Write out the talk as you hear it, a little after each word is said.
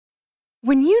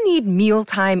When you need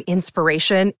mealtime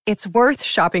inspiration, it's worth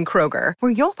shopping Kroger,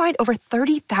 where you'll find over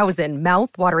 30,000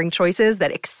 mouth-watering choices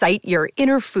that excite your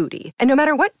inner foodie. And no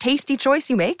matter what tasty choice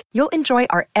you make, you'll enjoy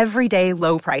our everyday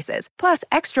low prices, plus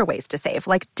extra ways to save,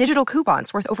 like digital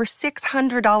coupons worth over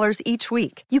 $600 each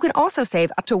week. You can also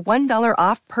save up to $1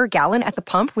 off per gallon at the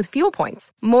pump with fuel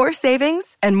points. More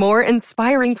savings and more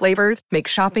inspiring flavors make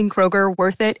shopping Kroger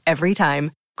worth it every time.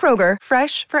 Kroger,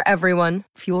 fresh for everyone.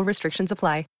 Fuel restrictions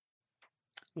apply.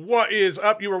 What is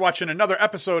up? You were watching another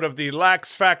episode of the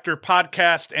Lax Factor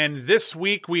podcast, and this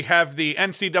week we have the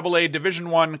NCAA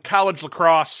Division I College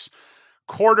Lacrosse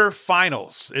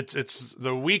quarterfinals. It's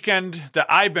the weekend that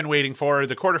I've been waiting for.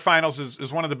 The quarterfinals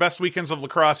is one of the best weekends of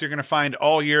lacrosse you're going to find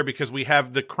all year because we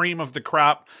have the cream of the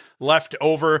crop left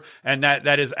over, and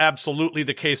that is absolutely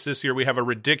the case this year. We have a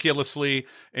ridiculously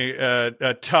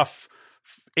tough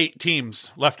 8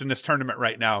 teams left in this tournament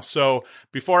right now. So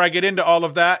before I get into all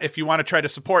of that, if you want to try to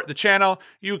support the channel,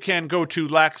 you can go to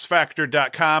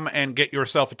laxfactor.com and get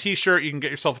yourself a t-shirt. You can get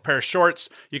yourself a pair of shorts.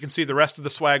 You can see the rest of the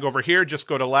swag over here. Just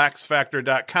go to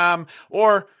laxfactor.com,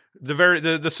 or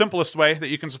the simplest way that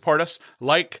you can support us,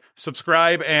 like,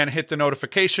 subscribe, and hit the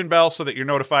notification bell so that you're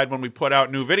notified when we put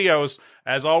out new videos.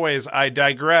 As always, I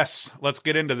digress. Let's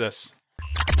get into this.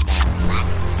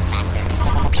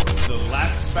 The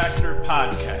Lax Factor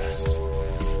Podcast.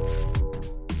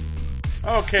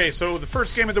 Okay, so the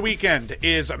first game of the weekend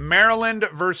is Maryland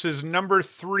versus number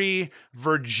 3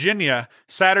 Virginia.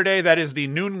 Saturday, that is the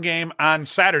noon game on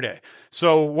Saturday.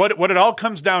 So what it all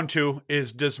comes down to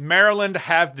is, does Maryland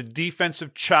have the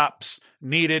defensive chops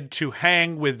needed to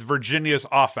hang with Virginia's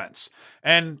offense?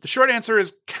 And the short answer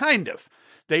is kind of.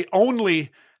 They only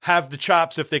have the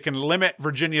chops if they can limit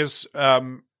Virginia's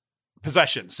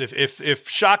possessions. If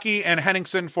Shockey and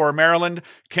Henningsen for Maryland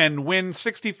can win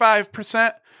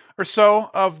 65% or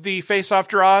so of the face-off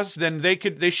draws, then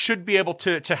they should be able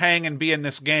to hang and be in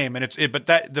this game. But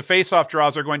the face-off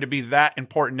draws are going to be that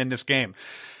important in this game.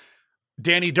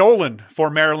 Danny Dolan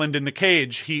for Maryland in the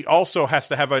cage, he also has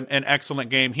to have an excellent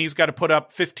game. He's got to put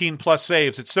up 15 plus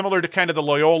saves. It's similar to kind of the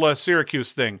Loyola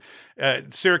Syracuse thing.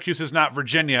 Syracuse is not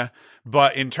Virginia,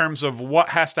 but in terms of what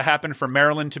has to happen for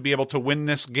Maryland to be able to win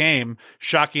this game,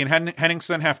 Shockey and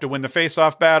Henningsen have to win the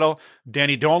face-off battle.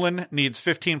 Danny Dolan needs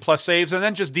 15 plus saves, and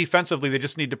then just defensively, they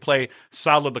just need to play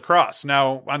solid lacrosse.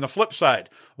 Now, on the flip side,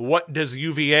 what does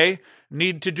UVA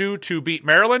need to do to beat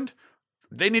Maryland?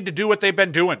 They need to do what they've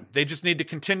been doing. They just need to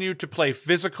continue to play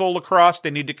physical lacrosse.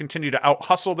 They need to continue to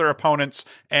out-hustle their opponents,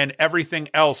 and everything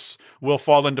else will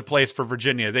fall into place for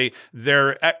Virginia.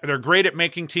 They're great at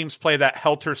making teams play that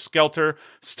helter-skelter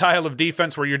style of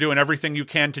defense where you're doing everything you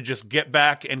can to just get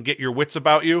back and get your wits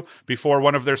about you before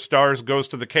one of their stars goes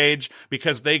to the cage,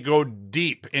 because they go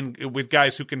deep with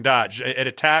guys who can dodge. At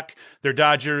attack, they're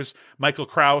Dodgers, Michael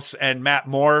Krause and Matt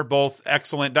Moore, both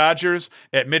excellent Dodgers.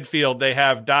 At midfield, they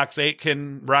have Dox Aitken,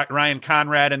 Ryan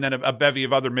Conrad, and then a bevy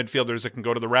of other midfielders that can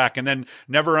go to the rack. And then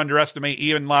never underestimate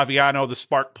Ian Laviano, the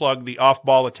spark plug, the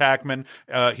off-ball attackman.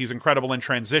 He's incredible in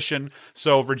transition.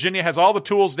 So Virginia has all the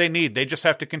tools they need. They just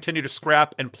have to continue to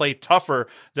scrap and play tougher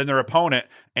than their opponent,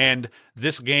 and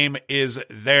this game is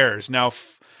theirs. Now,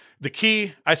 the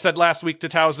key, I said last week to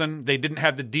Towson, they didn't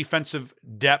have the defensive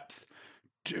depth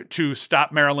to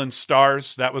stop Maryland's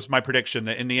stars. That was my prediction,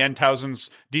 that in the end,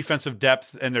 Towson's defensive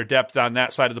depth and their depth on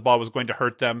that side of the ball was going to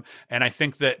hurt them. And I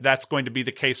think that that's going to be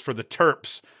the case for the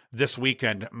Terps this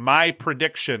weekend. My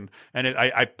prediction, and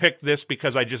I picked this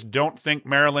because I just don't think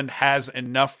Maryland has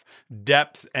enough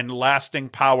depth and lasting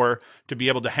power to be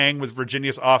able to hang with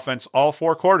Virginia's offense all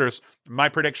 4 quarters. My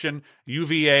prediction,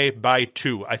 UVA by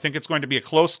 2. I think it's going to be a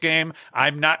close game.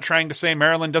 I'm not trying to say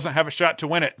Maryland doesn't have a shot to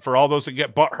win it, for all those that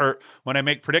get butthurt when I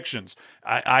make predictions.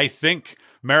 I think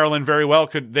Maryland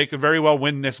could very well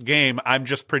win this game. I'm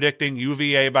just predicting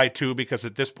UVA by 2 because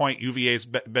at this point, UVA's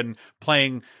been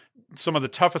playing some of the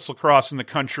toughest lacrosse in the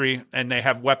country, and they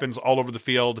have weapons all over the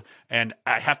field, and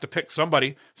I have to pick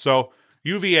somebody. So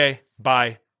UVA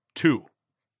by 2.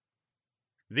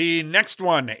 The next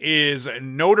one is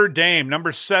Notre Dame,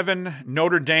 number 7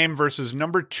 Notre Dame versus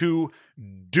number 2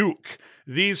 Duke.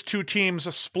 These two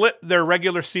teams split their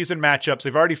regular season matchups.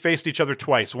 They've already faced each other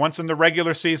twice, once in the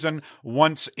regular season,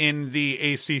 once in the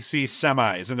ACC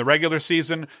semis. In the regular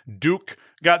season, Duke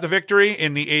got the victory.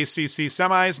 In the ACC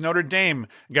semis, Notre Dame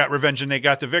got revenge and they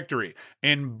got the victory.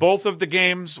 In both of the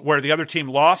games where the other team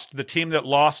lost, the team that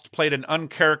lost played an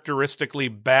uncharacteristically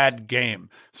bad game.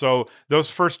 So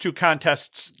those first two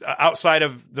contests, outside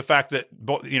of the fact that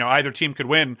either team could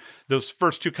win, those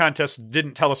first two contests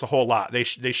didn't tell us a whole lot. They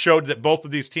showed that both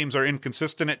of these teams are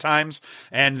inconsistent at times,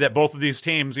 and that both of these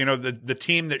teams, the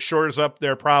team that shores up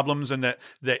their problems and that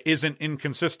isn't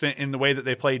inconsistent in the way that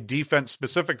they play defense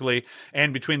specifically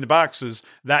and between the boxes,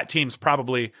 that team's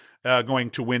probably going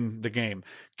to win the game.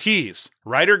 Keys,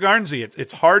 Ryder Garnsey.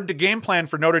 It's hard to game plan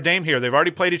for Notre Dame here. They've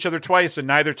already played each other twice, and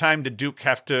neither time did Duke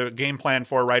have to game plan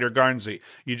for Ryder Garnsey.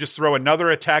 You just throw another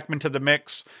attackman to the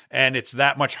mix, and it's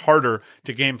that much harder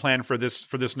to game plan for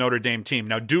this Notre Dame team.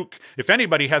 Now, Duke, if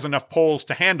anybody has enough poles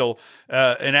to handle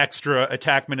an extra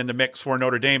attackman in the mix for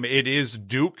Notre Dame, it is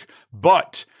Duke,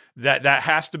 but that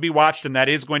has to be watched, and that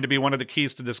is going to be one of the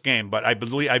keys to this game. But I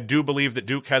do believe that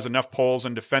Duke has enough poles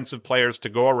and defensive players to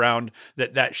go around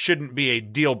that shouldn't be a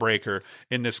deal breaker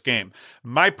in this game.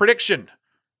 My prediction,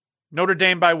 Notre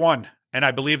Dame by 1. And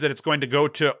I believe that it's going to go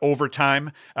to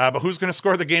overtime. But who's going to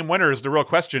score the game winner is the real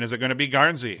question. Is it going to be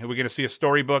Garnsey? Are we going to see a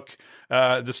storybook,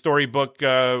 what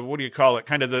do you call it?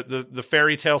 Kind of the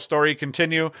fairy tale story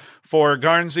continue for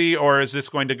Garnsey? Or is this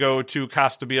going to go to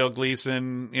Costabile,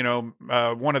 Gleason,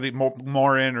 one of the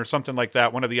Morin or something like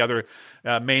that, one of the other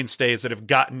mainstays that have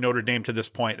gotten Notre Dame to this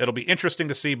point? That'll be interesting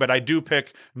to see, but I do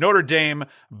pick Notre Dame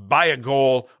by a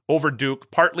goal over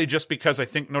Duke, partly just because I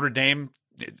think Notre Dame,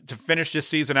 to finish this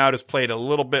season out, has played a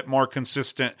little bit more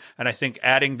consistent, and I think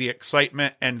adding the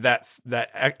excitement and that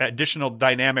additional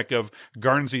dynamic of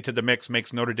Garnsey to the mix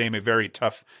makes Notre Dame a very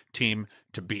tough team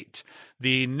to beat.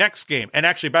 The next game, and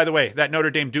actually, by the way, that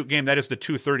Notre Dame-Duke game, that is the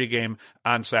 2:30 game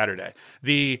on Saturday.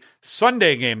 The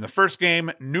Sunday game, the first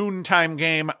game, noontime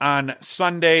game on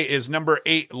Sunday, is number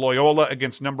 8 Loyola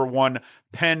against number 1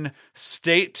 Penn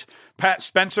State. Pat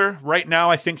Spencer, right now,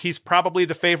 I think he's probably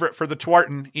the favorite for the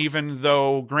Tewaaraton, even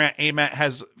though Grant Ament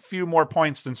has a few more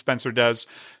points than Spencer does.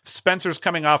 Spencer's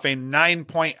coming off a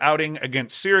 9-point outing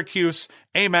against Syracuse.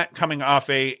 Ament coming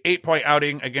off a 8-point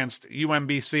outing against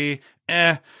UMBC.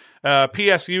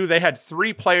 PSU, they had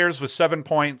 3 players with 7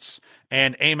 points,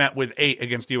 and Ament with 8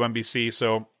 against UMBC,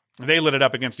 so they lit it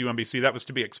up against UMBC. That was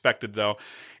to be expected, though.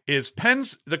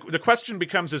 The question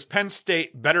becomes, is Penn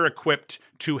State better equipped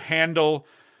to handle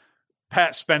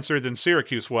Pat Spencer than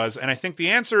Syracuse was? And I think the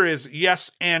answer is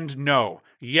yes and no.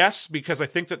 Yes, because I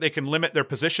think that they can limit their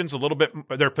possessions a little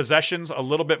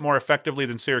bit more effectively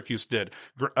than Syracuse did.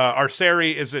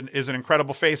 Arceri is an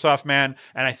incredible face-off man,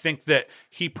 and I think that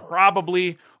he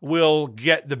probably will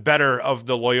get the better of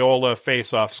the Loyola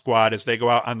face-off squad as they go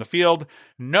out on the field.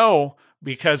 No,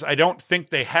 because I don't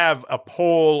think they have a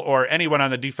Pole or anyone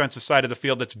on the defensive side of the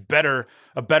field that's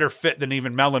a better fit than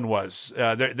even Mellon was.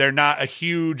 They're not a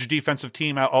huge defensive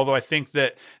team, although I think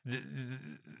that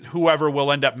whoever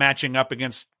will end up matching up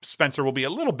against Spencer will be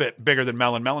a little bit bigger than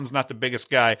Mellon. Mellon's not the biggest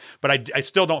guy, but I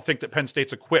still don't think that Penn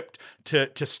State's equipped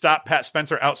to stop Pat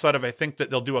Spencer, outside of I think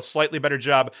that they'll do a slightly better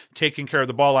job taking care of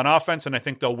the ball on offense, and I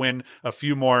think they'll win a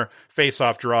few more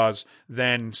face-off draws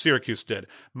than Syracuse did.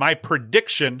 My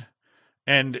prediction,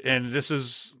 and this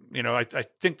is, I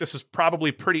think this is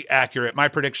probably pretty accurate. My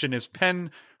prediction is Penn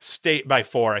State by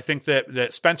 4. I think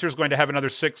that Spencer's going to have another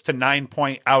 6 to 9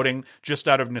 point outing just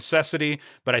out of necessity,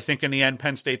 but I think in the end,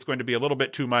 Penn State's going to be a little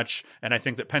bit too much, and I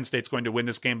think that Penn State's going to win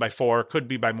this game by 4, could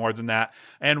be by more than that.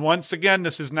 And once again,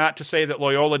 this is not to say that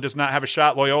Loyola does not have a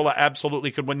shot. Loyola absolutely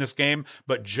could win this game,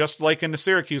 but just like in the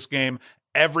Syracuse game,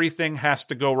 everything has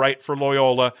to go right for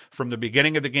Loyola from the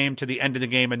beginning of the game to the end of the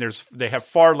game, and they have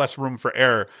far less room for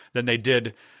error than they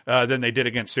did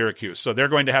against Syracuse. So they're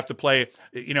going to have to play,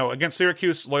 against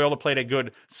Syracuse, Loyola played a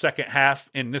good second half.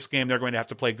 In this game, they're going to have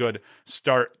to play good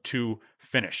start to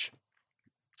finish.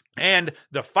 And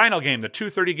the final game, the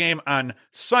 2:30 game on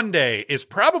Sunday, is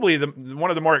probably one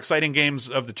of the more exciting games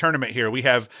of the tournament here. We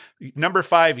have number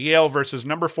 5 Yale versus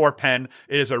number 4 Penn.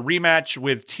 It is a rematch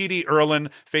with T.D. Erlin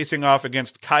facing off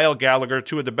against Kyle Gallagher,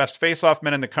 two of the best face-off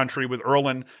men in the country, with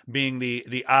Erlin being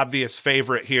the obvious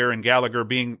favorite here and Gallagher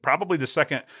being probably the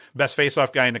second best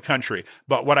face-off guy in the country.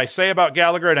 But what I say about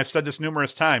Gallagher, and I've said this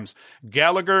numerous times,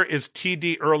 Gallagher is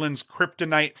T.D. Erlin's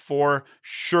kryptonite for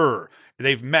sure.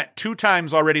 They've met 2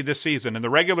 times already this season. In the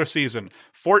regular season,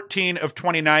 14 of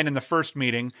 29 in the first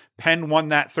meeting. Penn won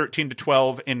that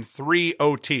 13-12 in 3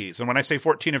 OTs. And when I say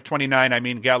 14 of 29, I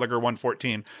mean Gallagher won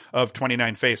 14 of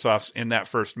 29 faceoffs in that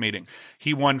first meeting.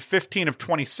 He won 15 of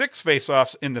 26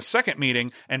 faceoffs in the second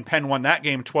meeting, and Penn won that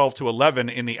game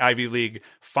 12-11 in the Ivy League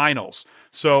finals.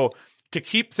 So to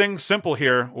keep things simple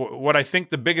here, what I think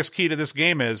the biggest key to this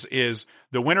game is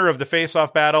the winner of the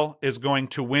face-off battle is going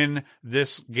to win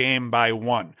this game by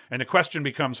 1. And the question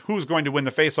becomes, who's going to win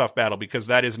the face-off battle? Because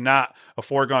that is not a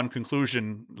foregone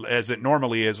conclusion as it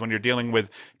normally is when you're dealing with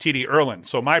TD Ierlan.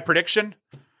 So my prediction,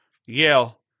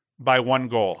 Yale by 1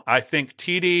 goal. I think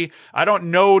TD, I don't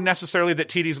know necessarily that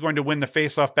TD is going to win the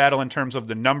face-off battle in terms of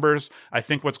the numbers. I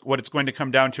think what it's going to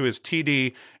come down to is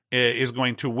TD is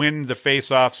going to win the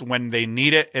face-offs when they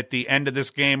need it at the end of this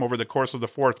game over the course of the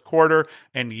fourth quarter,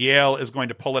 and Yale is going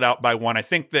to pull it out by 1. I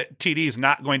think that TD is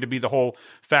not going to be the whole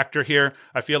factor here.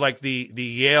 I feel like the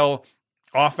Yale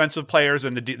offensive players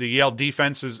and the Yale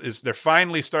defense is they're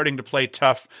finally starting to play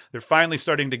tough. They're finally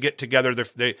starting to get together.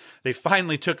 They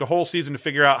finally took a whole season to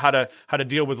figure out how to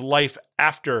deal with life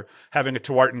after having a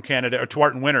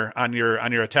Tewaaraton winner on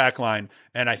your attack line.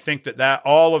 And I think that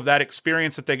all of that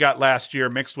experience that they got last year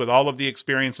mixed with all of the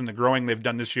experience and the growing they've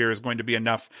done this year is going to be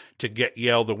enough to get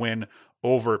Yale the win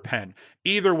over Penn.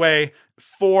 Either way,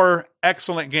 4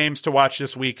 excellent games to watch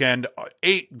this weekend.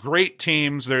 8 great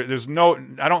teams. I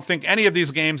don't think any of these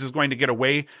games is going to get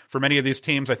away from any of these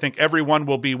teams. I think everyone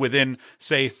will be within,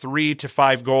 say, 3 to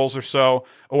 5 goals or so,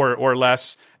 or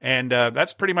less. And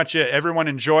that's pretty much it. Everyone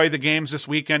enjoy the games this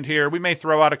weekend here. We may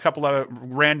throw out a couple of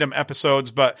random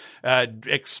episodes, but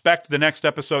expect the next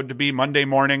episode to be Monday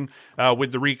morning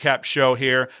with the recap show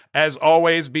here. As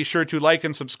always, be sure to like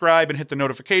and subscribe and hit the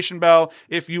notification bell.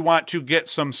 If you want to get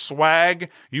some swag,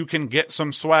 you can get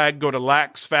some swag. Go to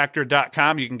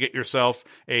laxfactor.com. You can get yourself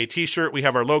a t-shirt. We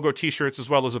have our logo t-shirts as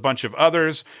well as a bunch of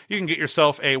others. You can get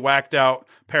yourself a whacked out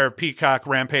pair of Peacock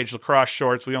Rampage lacrosse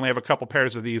shorts. We only have a couple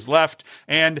pairs of these left.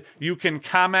 And you can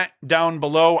comment down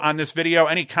below on this video.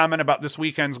 Any comment about this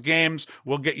weekend's games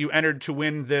will get you entered to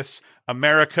win this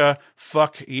America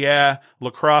Fuck Yeah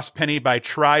Lacrosse Penny by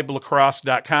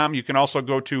TribeLacrosse.com. You can also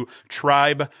go to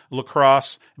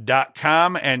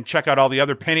TribeLacrosse.com and check out all the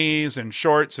other pennies and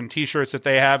shorts and t-shirts that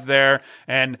they have there.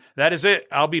 And that is it.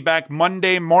 I'll be back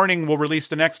Monday morning. We'll release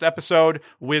the next episode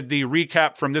with the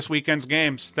recap from this weekend's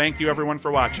games. Thank you everyone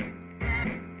for watching.